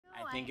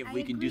think if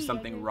we can do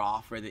something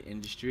raw for the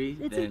industry,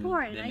 it's then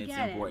important. then I it's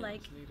get important.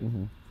 it.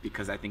 Like,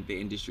 because I think the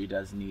industry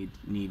does need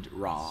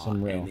raw,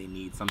 Some real. and they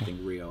need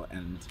something real.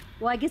 And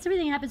well, I guess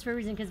everything happens for a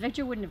reason, because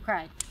Victor wouldn't have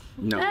cried.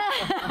 no.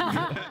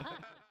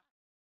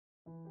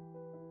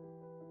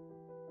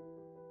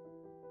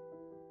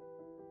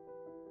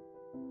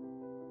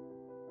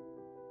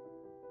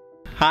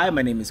 Hi,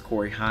 my name is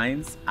Cory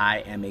Hines. I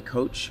am a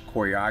coach,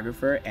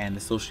 choreographer, and the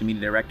social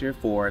media director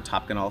for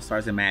Top Gun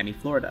All-Stars in Miami,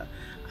 Florida.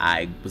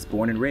 I was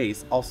born and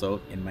raised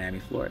also in Miami,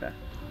 Florida.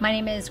 My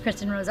name is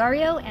Kristen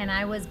Rosario, and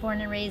I was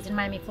born and raised in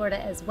Miami,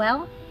 Florida as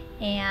well.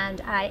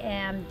 And I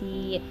am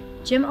the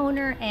gym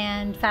owner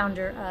and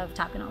founder of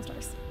Top Gun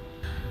All-Stars.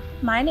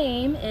 My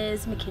name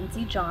is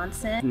McKenzie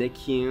Johnson. Nick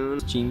Hune,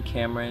 Gene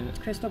Cameron,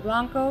 Krystal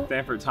Blanco.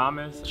 Stanford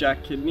Thomas.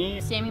 Jack Kidney,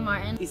 Sammie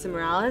Martin. Lisa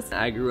Morales.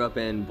 I grew up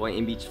in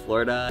Boynton Beach,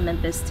 Florida.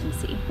 Memphis,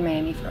 Tennessee.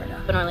 Miami,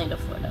 Florida. In Orlando,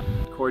 Florida.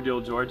 Cordial,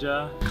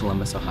 Georgia.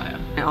 Columbus, Ohio.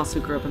 I also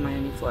grew up in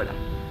Miami, Florida.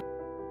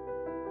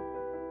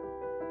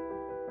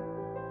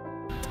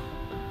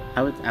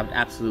 I would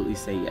absolutely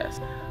say yes.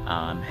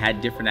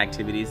 Had different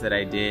activities that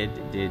I did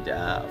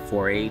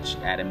 4-H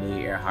at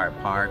Amelia Earhart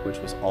Park, which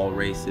was all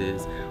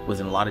races, was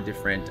in a lot of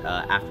different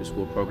after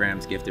school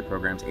programs, gifted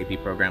programs,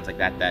 AP programs like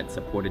that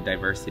supported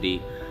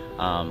diversity,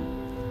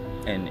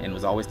 and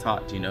was always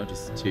taught, you know,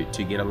 just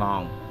to get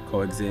along,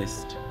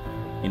 coexist,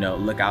 you know,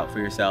 look out for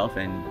yourself,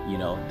 and you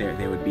know,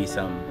 there would be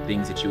some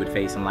things that you would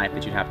face in life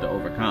that you'd have to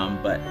overcome,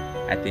 but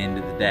at the end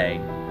of the day,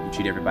 you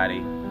treat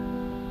everybody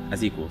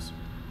as equals.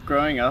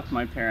 Growing up,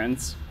 my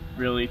parents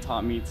really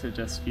taught me to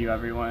just view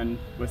everyone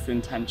with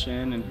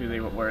intention and who they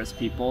were as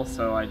people,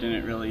 so I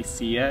didn't really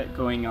see it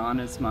going on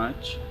as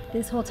much.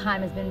 This whole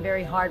time has been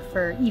very hard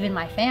for even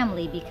my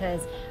family,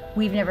 because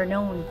we've never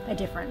known a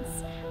difference.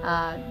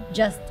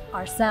 Just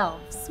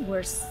ourselves.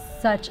 We're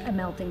such a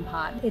melting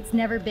pot. It's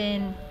never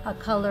been a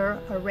color,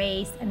 a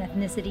race, an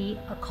ethnicity,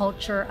 a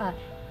culture.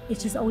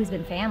 It's just always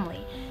been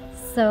family.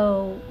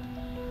 So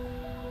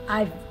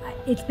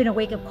it's been a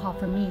wake-up call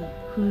for me,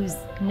 who's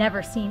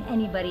never seen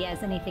anybody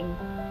as anything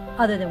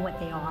other than what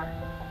they are.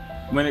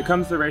 When it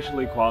comes to racial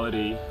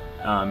equality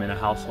in a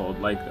household,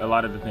 like a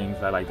lot of the things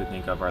I like to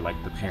think of are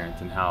like the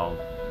parents and how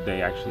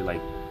they actually,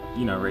 like,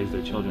 you know, raise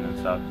their children and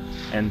stuff.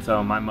 And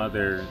so my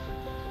mother,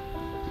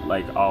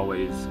 like,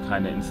 always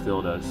kind of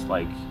instilled us,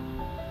 like,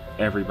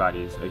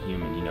 everybody's a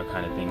human, you know,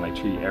 kind of thing, like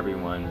treat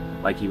everyone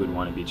like you would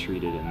want to be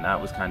treated, and that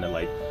was kind of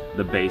like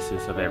the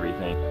basis of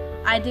everything.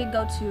 I did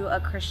go to a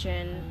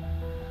Christian,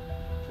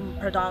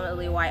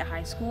 predominantly white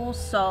high school,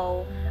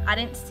 so I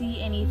didn't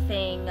see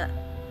anything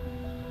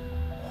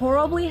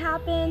horribly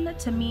happen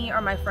to me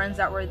or my friends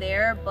that were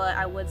there, but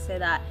I would say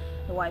that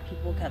the white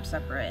people kept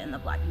separate and the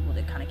black people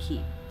did kind of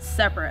keep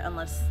separate,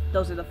 unless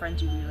those are the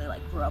friends you really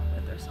like grew up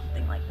with or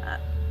something like that.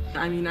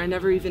 I mean, I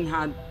never even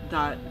had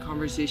that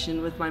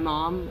conversation with my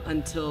mom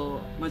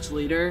until much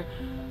later,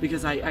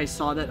 because I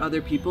saw that other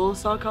people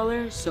saw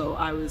color, so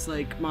I was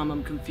like, Mom,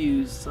 I'm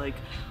confused, like,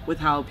 with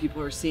how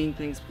people are seeing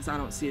things, because I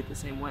don't see it the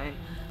same way.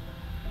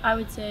 I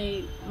would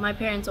say my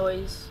parents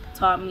always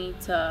taught me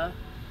to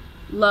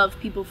love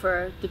people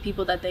for the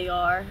people that they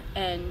are,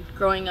 and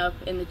growing up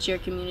in the cheer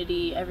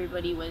community,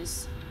 everybody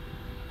was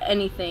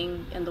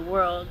anything in the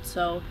world,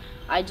 so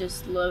I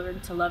just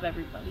learned to love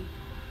everybody.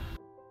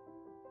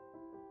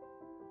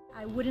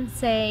 I wouldn't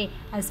say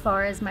as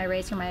far as my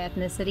race or my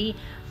ethnicity,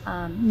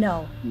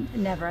 no,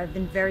 never. I've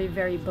been very,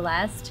 very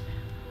blessed.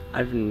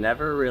 I've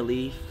never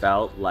really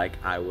felt like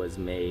I was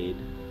made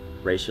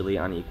racially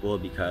unequal,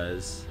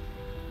 because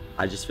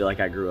I just feel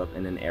like I grew up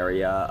in an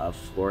area of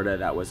Florida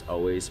that was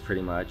always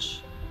pretty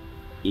much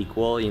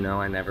equal. You know,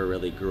 I never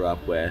really grew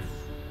up with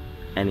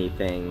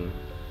anything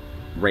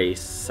race,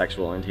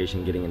 sexual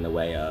orientation getting in the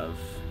way of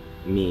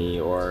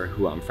me or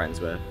who I'm friends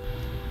with.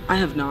 I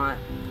have not,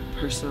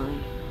 personally.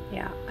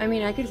 Yeah, I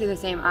mean, I could say the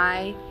same.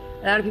 A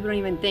lot of people don't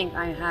even think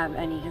I have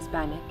any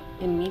Hispanic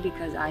in me,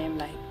 because I am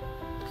like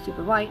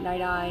super white,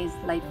 light eyes,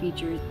 light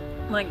features.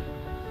 Like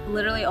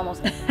literally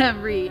almost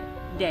every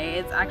day.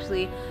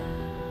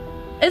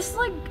 It's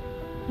like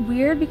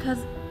weird, because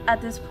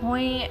at this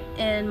point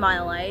in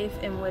my life,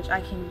 in which I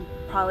can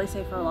probably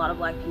say for a lot of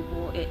black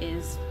people, it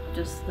is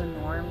just the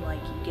norm. Like,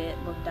 you get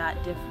looked at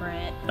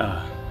different.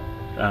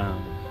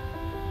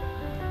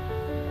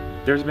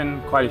 There's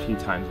been quite a few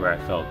times where I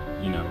felt,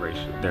 you know,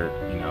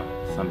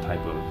 some type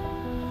of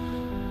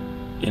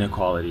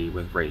inequality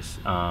with race.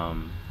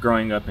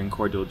 Growing up in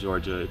Cordial,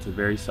 Georgia, it's a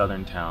very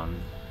southern town,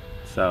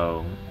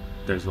 so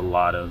there's a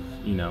lot of,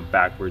 you know,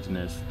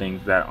 backwardsness,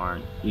 things that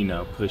aren't, you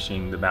know,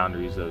 pushing the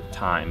boundaries of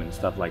time and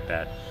stuff like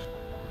that.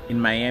 In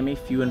Miami,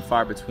 few and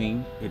far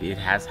between. It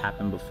has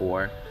happened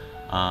before.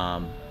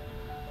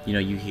 You know,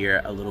 you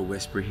hear a little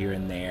whisper here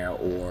and there,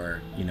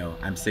 or, you know,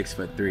 I'm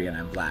 6'3" and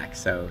I'm black.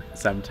 So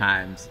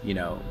sometimes, you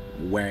know,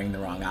 wearing the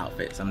wrong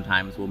outfit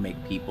sometimes will make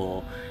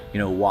people, you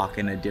know, walk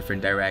in a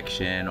different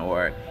direction,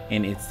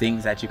 and it's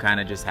things that you kind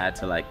of just had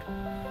to, like.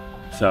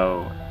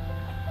 So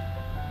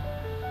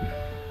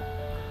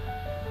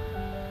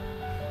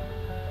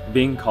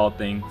being called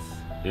things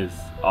is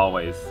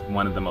always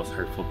one of the most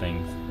hurtful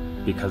things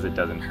because it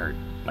doesn't hurt.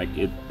 Like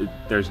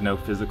there's no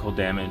physical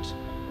damage,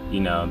 you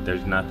know,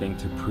 there's nothing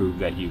to prove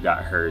that you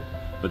got hurt,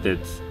 but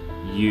it's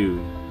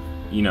you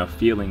know,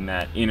 feeling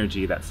that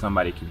energy that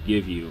somebody could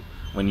give you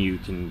when you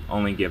can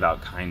only give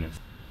out kindness.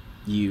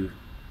 It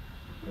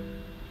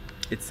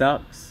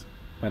sucks,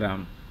 but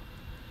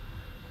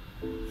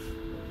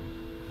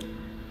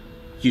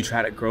you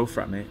try to grow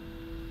from it,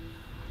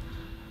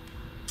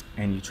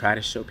 and you try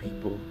to show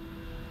people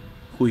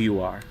who you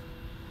are.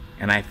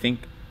 And I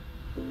think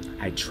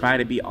I try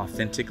to be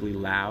authentically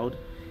loud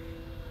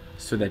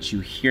so that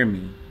you hear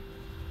me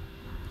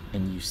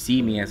and you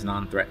see me as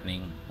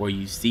non-threatening, or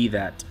you see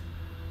that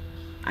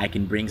I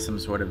can bring some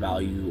sort of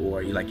value,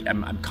 or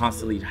I'm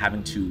constantly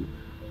having to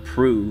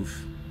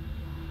prove,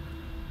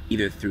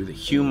 either through the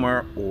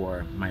humor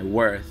or my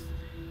worth,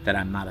 that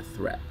I'm not a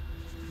threat.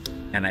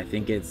 And I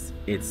think it's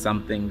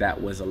something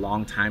that was a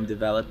long time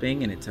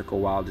developing, and it took a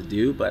while to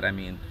do, but I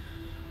mean,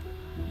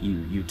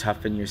 you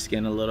toughen your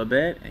skin a little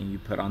bit and you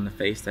put on the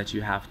face that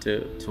you have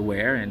to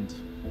wear, and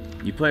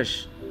you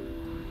push.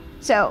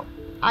 So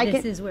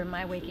this is where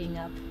my waking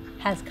up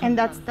has come and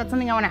that's from. that's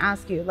something I want to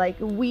ask you. Like,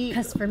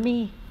 because for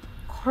me,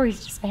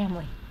 Cory's just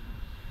family.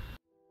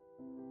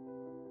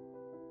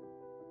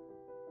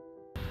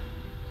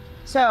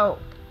 So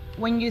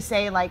when you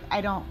say, like,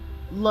 I don't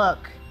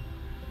look,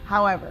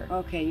 however,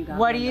 Okay, you got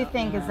what me do on you that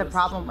think one. is the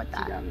problem with You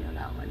that? got me on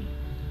that one.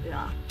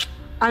 Yeah.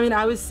 I mean,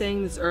 I was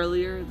saying this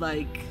earlier,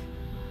 like,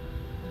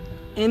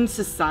 in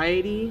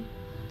society,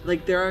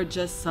 like, there are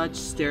just such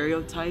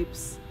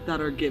stereotypes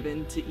that are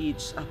given to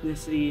each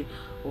ethnicity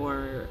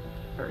or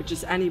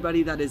just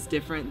anybody that is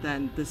different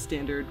than the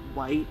standard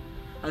white,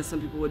 as some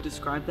people would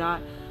describe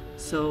that.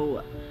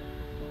 So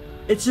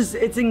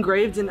it's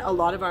engraved in a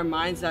lot of our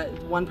minds that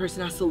one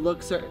person has to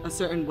look a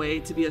certain way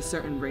to be a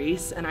certain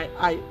race. And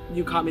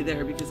you caught me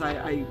there, because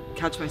I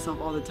catch myself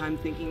all the time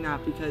thinking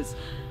that, because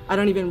I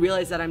don't even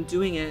realize that I'm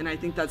doing it. And I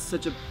think that's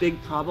such a big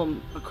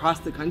problem across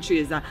the country,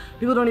 is that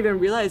people don't even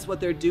realize what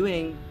they're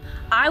doing.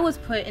 I was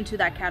put into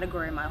that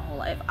category my whole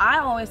life. I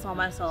always saw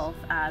myself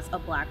as a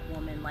black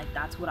woman, like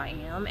that's what I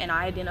am, and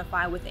I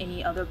identify with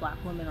any other black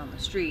woman on the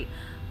street.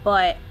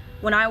 But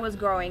when I was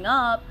growing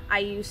up, I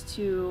used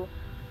to,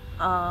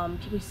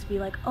 people used to be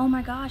like, oh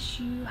my gosh,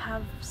 you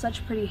have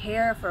such pretty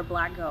hair for a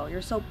black girl.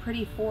 You're so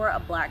pretty for a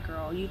black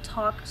girl. You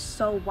talk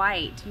so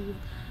white.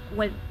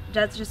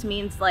 That just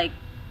means like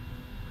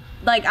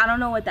I don't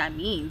know what that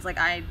means. Like,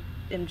 I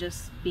am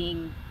just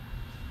being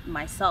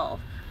myself.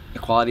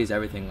 Equality is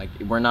everything. Like,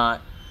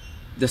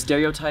 the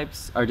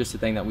stereotypes are just a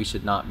thing that we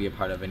should not be a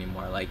part of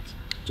anymore. Like,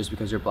 just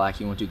because you're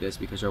black, you won't do this.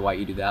 Because you're white,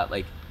 you do that.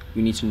 Like,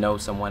 you need to know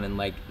someone and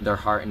like their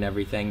heart and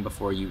everything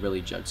before you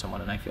really judge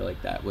someone. And I feel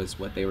like that was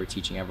what they were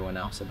teaching everyone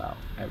else about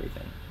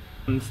everything.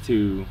 Comes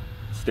to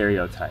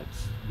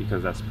stereotypes,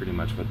 because that's pretty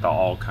much what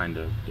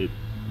it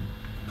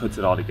puts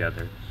it all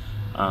together.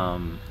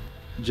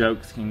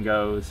 Jokes can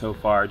go so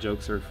far.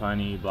 Jokes are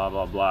funny, blah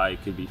blah blah.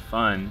 It could be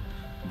fun,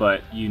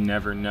 but you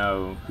never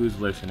know who's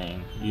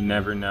listening. You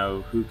never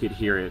know who could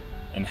hear it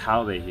and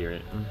how they hear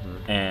it.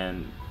 Mm-hmm.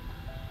 And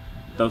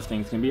those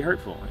things can be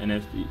hurtful. And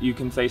if you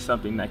can say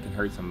something that can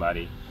hurt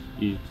somebody,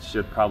 you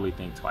should probably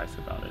think twice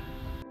about it.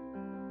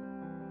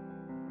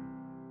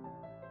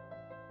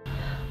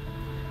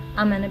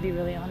 I'm gonna be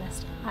really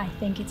honest. I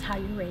think it's how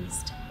you're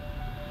raised.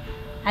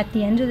 At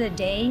the end of the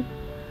day,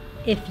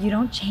 if you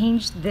don't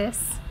change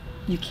this,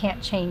 you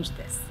can't change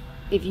this.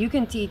 If you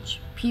can teach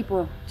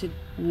people to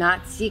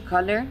not see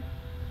color,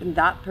 then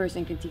that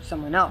person can teach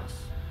someone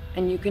else.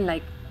 And you can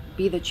like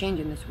be the change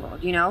in this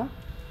world, you know?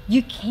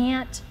 You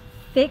can't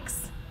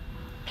fix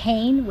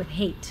pain with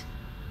hate.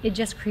 It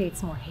just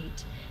creates more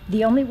hate.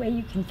 The only way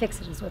you can fix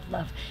it is with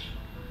love.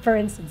 For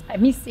instance, by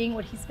me seeing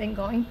what he's been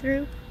going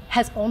through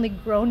has only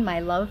grown my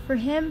love for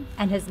him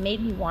and has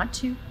made me want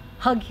to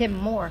hug him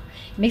more.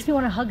 It makes me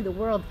want to hug the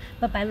world,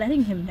 but by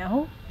letting him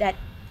know that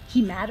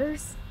he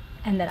matters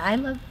and that I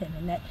love him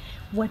and that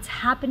what's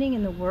happening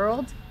in the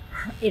world,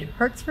 it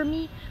hurts for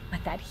me,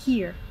 but that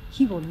here,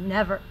 he will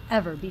never,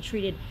 ever be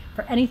treated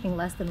for anything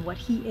less than what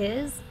he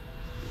is,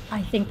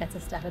 I think that's a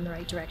step in the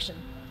right direction.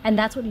 And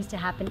that's what needs to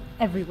happen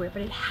everywhere,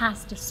 but it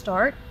has to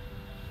start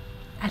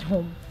at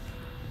home.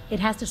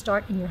 It has to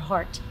start in your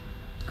heart.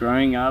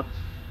 Growing up,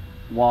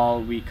 while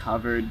we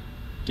covered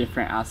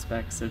different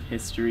aspects of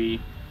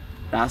history,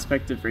 the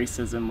aspect of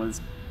racism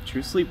was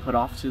truthfully put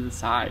off to the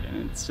side.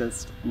 And it's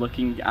just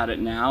looking at it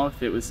now,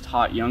 if it was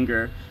taught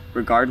younger,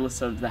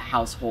 regardless of the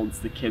households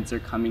the kids are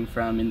coming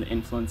from and the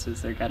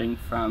influences they're getting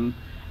from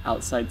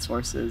outside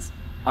sources,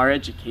 our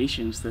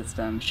education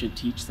system should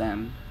teach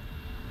them.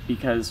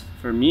 Because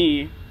for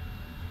me,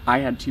 I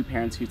had two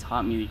parents who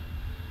taught me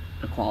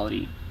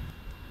equality.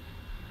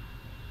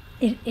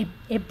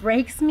 It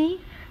breaks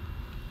me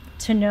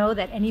to know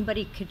that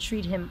anybody could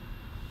treat him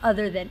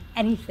other than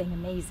anything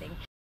amazing.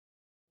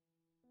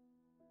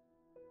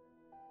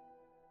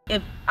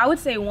 If I would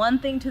say one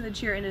thing to the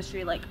cheer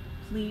industry, like,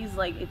 please,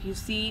 like, if you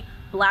see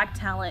black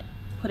talent,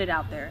 put it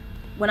out there.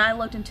 when I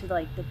looked into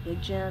like the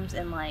big gyms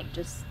and like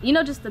just, you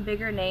know, just the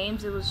bigger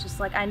names, it was just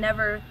like I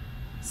never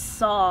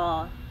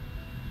saw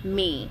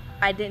me.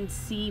 I didn't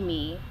see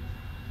me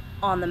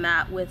on the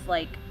mat with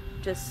like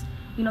just,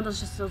 you know,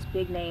 those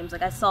big names.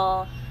 Like I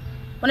saw,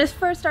 when I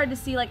first started to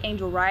see like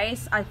Angel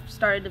Rice, I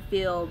started to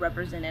feel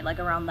represented. Like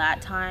around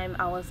that time,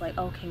 I was like,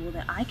 okay, well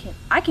then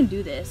I can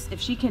do this if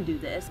she can do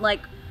this.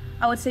 Like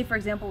I would say, for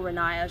example,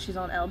 Ridenour, she's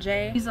on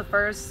LJ. She's the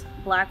first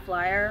black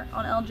flyer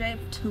on LJ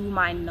to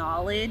my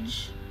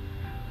knowledge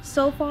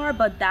so far,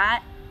 but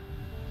that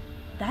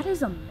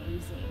is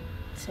amazing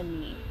to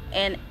me.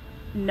 And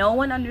no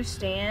one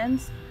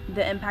understands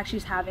the impact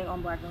she's having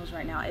on black girls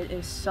right now. It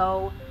is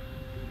so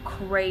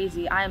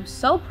crazy. I am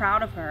so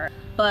proud of her.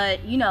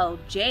 But you know,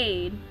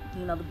 Jade,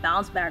 you know, the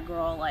bounce back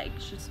girl, like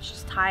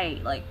she's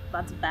tight. Like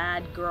that's a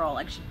bad girl.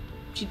 Like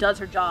she does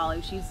her job.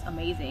 Like she's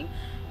amazing.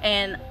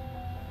 And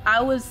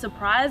I was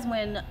surprised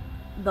when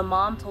the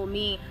mom told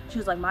me, she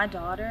was like, my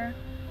daughter,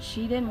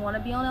 she didn't want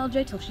to be on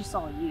LJ till she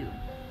saw you.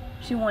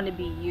 She wanted to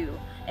be you.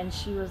 And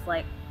she was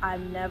like,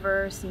 I've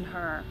never seen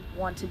her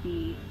want to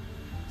be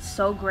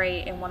so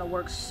great and want to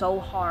work so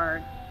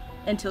hard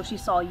until she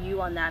saw you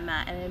on that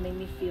mat. And it made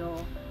me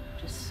feel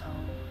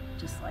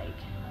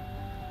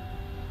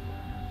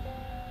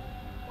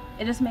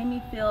it just made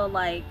me feel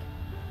like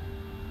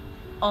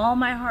all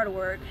my hard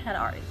work had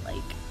already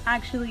like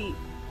actually,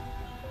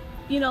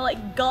 you know,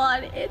 like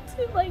gone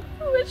into like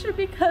fruition,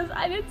 because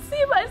I didn't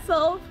see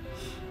myself.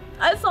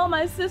 I saw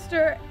my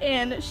sister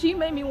and she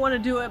made me want to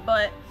do it,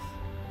 but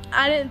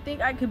I didn't think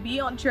I could be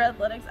on cheer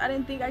athletics. I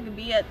didn't think I could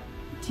be at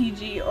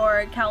TG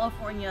or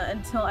California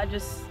until I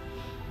just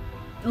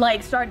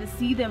like started to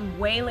see them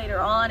way later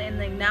on. And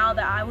then now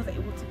that I was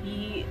able to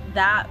be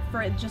that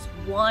for just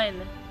one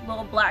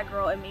little black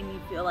girl, it made me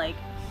feel like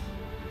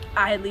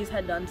I at least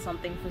had done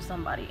something for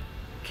somebody.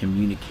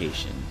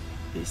 Communication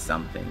is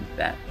something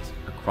that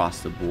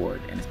across the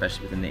board, and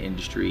especially within the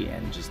industry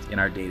and just in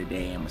our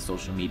day-to-day and with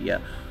social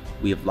media,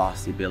 we have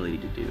lost the ability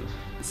to do.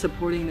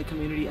 Supporting the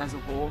community as a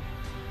whole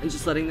and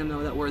just letting them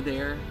know that we're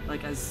there,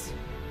 like as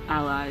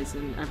allies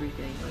and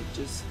everything, like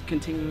just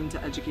continuing to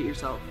educate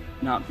yourself.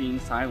 Not being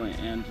silent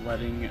and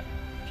letting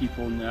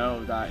people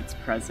know that it's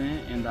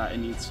present and that it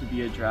needs to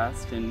be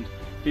addressed. And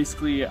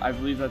basically, I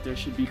believe that there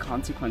should be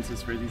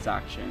consequences for these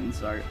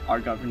actions. Our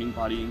governing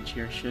body in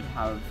cheer should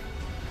have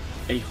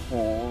a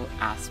whole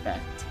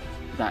aspect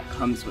that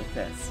comes with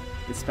this,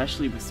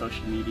 especially with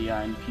social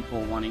media and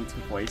people wanting to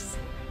voice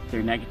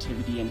their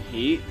negativity and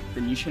hate.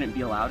 Then you shouldn't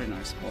be allowed in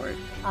our sport.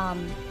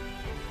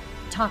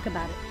 Talk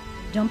about it.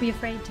 Don't be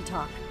afraid to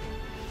talk.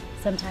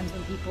 Sometimes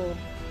when people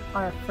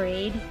are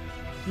afraid,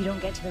 you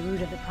don't get to the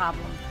root of the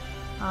problem.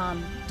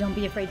 Don't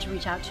be afraid to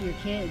reach out to your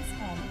kids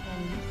and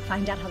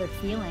find out how they're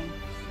feeling.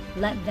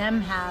 Let them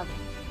have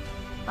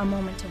a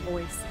moment to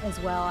voice as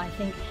well. I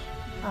think,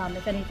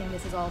 if anything,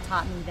 this has all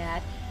taught me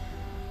that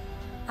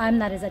I'm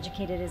not as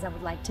educated as I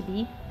would like to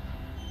be.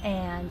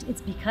 And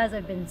it's because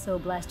I've been so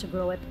blessed to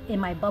grow up in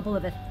my bubble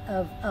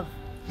of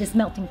this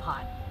melting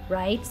pot,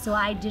 right? So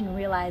I didn't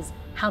realize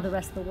how the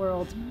rest of the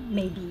world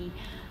may be.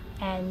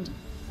 And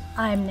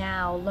I'm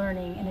now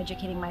learning and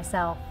educating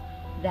myself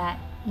that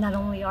not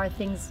only are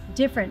things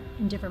different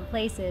in different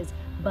places,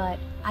 but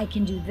I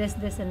can do this,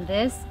 this, and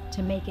this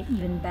to make it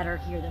even better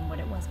here than what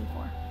it was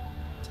before.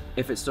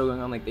 If it's still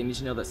going on, like they need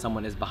to know that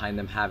someone is behind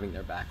them having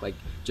their back, like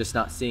just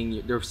not seeing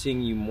you, they're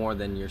seeing you more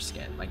than your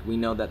skin. Like we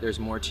know that there's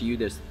more to you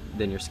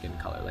than your skin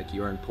color. Like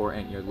you're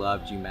important, you're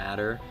loved, you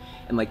matter.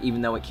 And like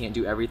even though it can't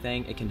do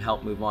everything, it can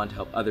help move on to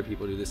help other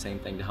people do the same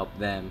thing, to help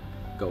them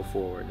go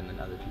forward, and then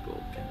other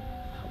people can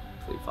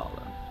hopefully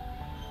follow.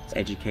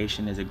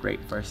 Education is a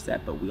great first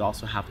step, but we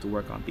also have to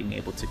work on being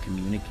able to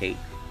communicate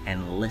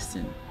and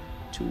listen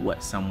to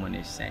what someone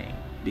is saying.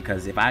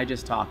 Because if I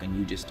just talk and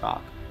you just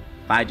talk,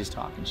 if I just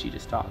talk and she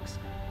just talks,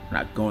 we're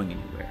not going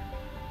anywhere.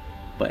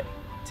 But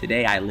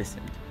today I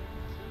listened,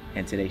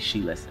 and today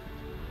she listened,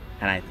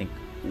 and I think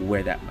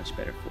we're that much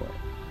better for it.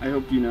 I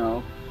hope you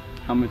know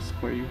how much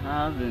support you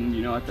have, and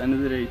you know, at the end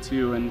of the day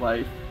too, in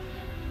life,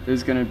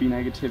 there's gonna be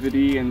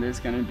negativity and there's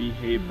gonna be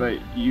hate, but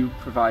you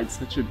provide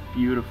such a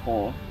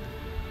beautiful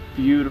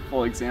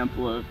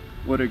example of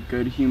what a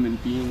good human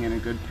being and a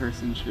good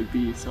person should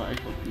be. So I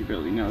hope you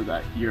really know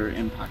that your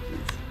impact is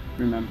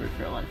remembered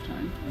for a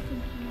lifetime.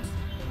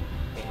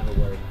 I have a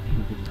word.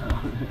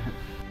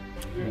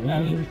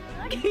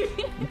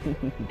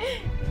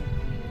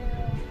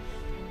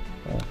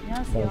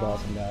 Yes, That was y'all.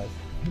 awesome, guys.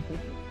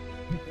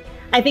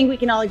 I think we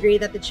can all agree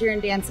that the cheer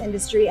and dance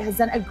industry has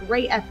done a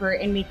great effort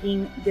in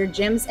making their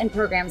gyms and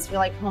programs feel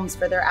like homes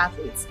for their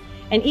athletes.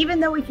 And even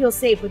though we feel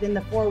safe within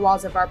the four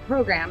walls of our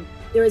program,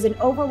 there is an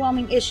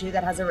overwhelming issue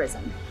that has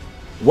arisen.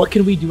 What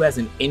can we do as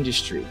an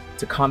industry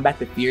to combat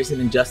the fears and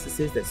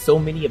injustices that so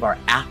many of our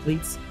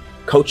athletes,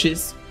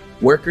 coaches,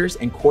 workers,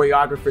 and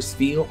choreographers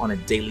feel on a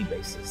daily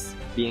basis?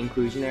 Be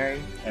inclusionary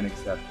and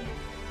accepting.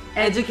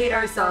 Educate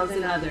ourselves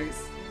and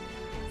others.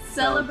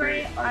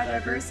 Celebrate our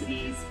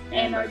diversities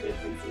and our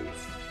differences.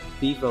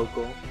 Be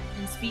vocal.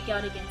 And speak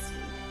out against it.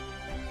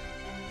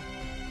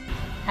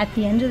 At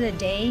the end of the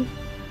day,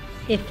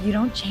 if you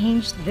don't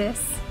change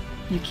this,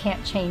 you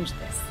can't change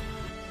this.